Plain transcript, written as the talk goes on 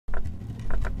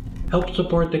Help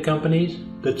support the companies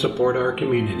that support our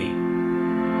community.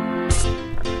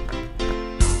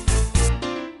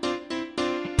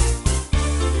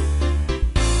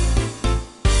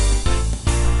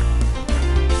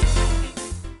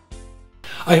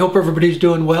 I hope everybody's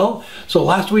doing well. So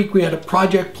last week we had a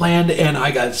project planned and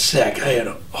I got sick. I had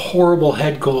a horrible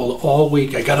head cold all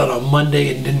week. I got it on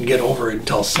Monday and didn't get over it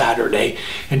until Saturday.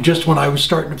 And just when I was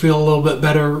starting to feel a little bit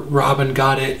better, Robin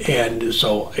got it. And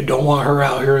so I don't want her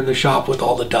out here in the shop with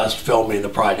all the dust filming the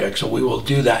project. So we will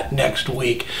do that next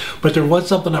week. But there was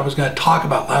something I was going to talk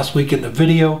about last week in the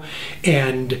video.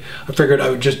 And I figured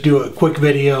I would just do a quick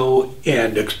video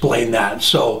and explain that.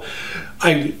 So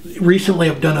I recently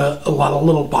have done a lot of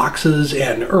little boxes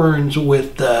and urns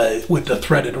with the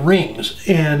threaded rings,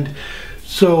 and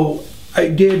so I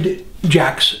did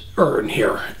Jack's urn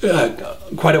here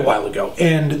quite a while ago,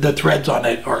 and the threads on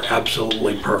it are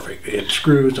absolutely perfect. It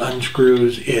screws,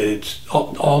 unscrews, it's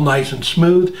all nice and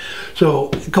smooth. So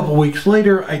a couple weeks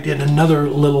later I did another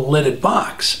little lidded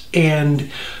box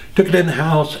and took it in the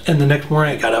house, and the next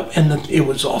morning I got up and it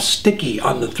was all sticky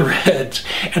on the threads,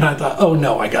 and I thought, oh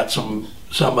no, I got some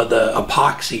of the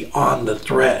epoxy on the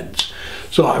threads.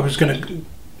 So I was going to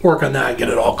work on that, get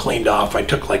it all cleaned off. I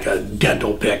took like a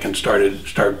dental pick and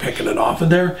started picking it off of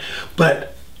there,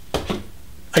 but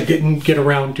I didn't get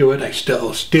around to it. I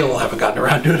still haven't gotten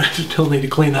around to it. I still need to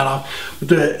clean that off.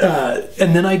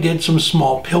 And then I did some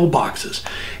small pill boxes,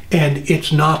 and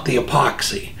it's not the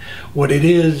epoxy. What it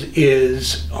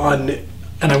is on,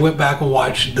 and I went back and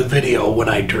watched the video when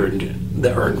I turned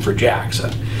the urn for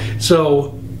Jackson.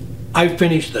 So I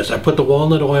finished this. I put the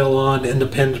walnut oil on and the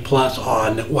Pins Plus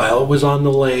on while it was on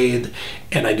the lathe,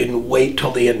 and I didn't wait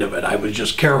till the end of it. I was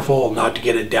just careful not to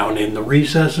get it down in the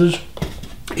recesses.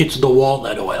 It's the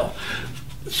walnut oil.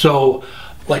 So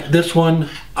like this one,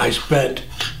 I spent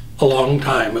a long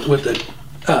time with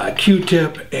a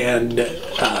Q-tip and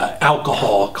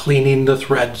alcohol cleaning the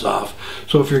threads off.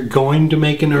 So if you're going to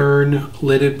make an urn,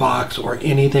 lidded box, or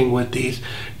anything with these,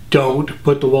 don't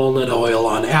put the walnut oil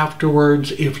on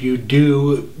afterwards. If you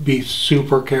do, be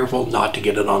super careful not to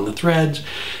get it on the threads.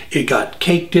 It got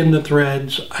caked in the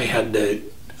threads.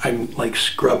 I'm like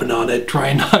scrubbing on it,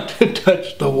 trying not to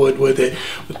touch the wood with it,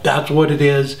 but that's what it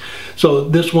is. So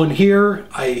this one here,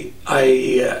 I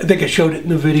think I showed it in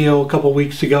the video a couple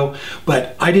weeks ago,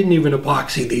 but I didn't even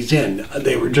epoxy these in.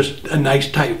 They were just a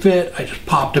nice tight fit. I just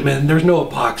popped them in. There's no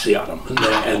epoxy on them,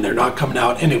 and they're not coming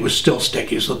out, and it was still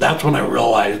sticky. So that's when I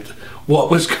realized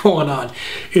what was going on.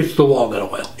 It's the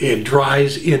walnut oil. It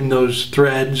dries in those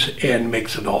threads and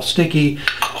makes it all sticky.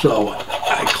 So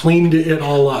I cleaned it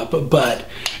all up, but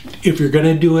if you're going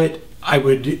to do it, I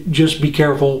would just be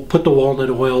careful. Put the walnut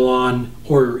oil on,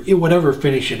 or whatever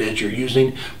finish it is you're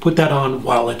using, put that on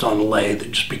while it's on the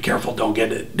lathe. Just be careful, don't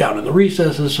get it down in the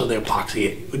recesses so the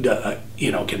epoxy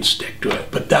can stick to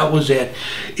it. But that was it.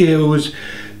 It was,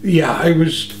 yeah, I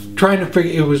was trying to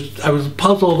figure, I was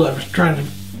puzzled. I was trying to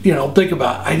think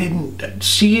about, I didn't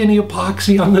see any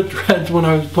epoxy on the threads when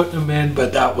I was putting them in,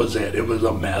 but that was it. It was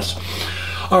a mess.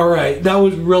 All right, that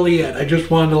was really it. I just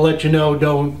wanted to let you know,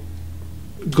 don't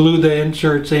glue the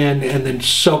inserts in and then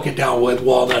soak it down with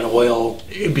walnut oil,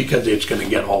 because it's going to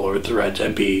get all over the threads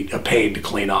and be a pain to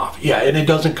clean off. Yeah, and it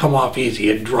doesn't come off easy.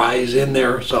 It dries in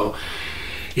there, so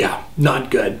yeah,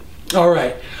 not good. All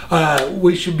right,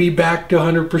 we should be back to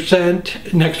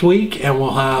 100% next week, and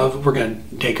we're going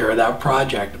to take care of that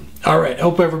project. All right,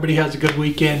 hope everybody has a good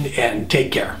weekend, and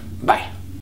take care. Bye.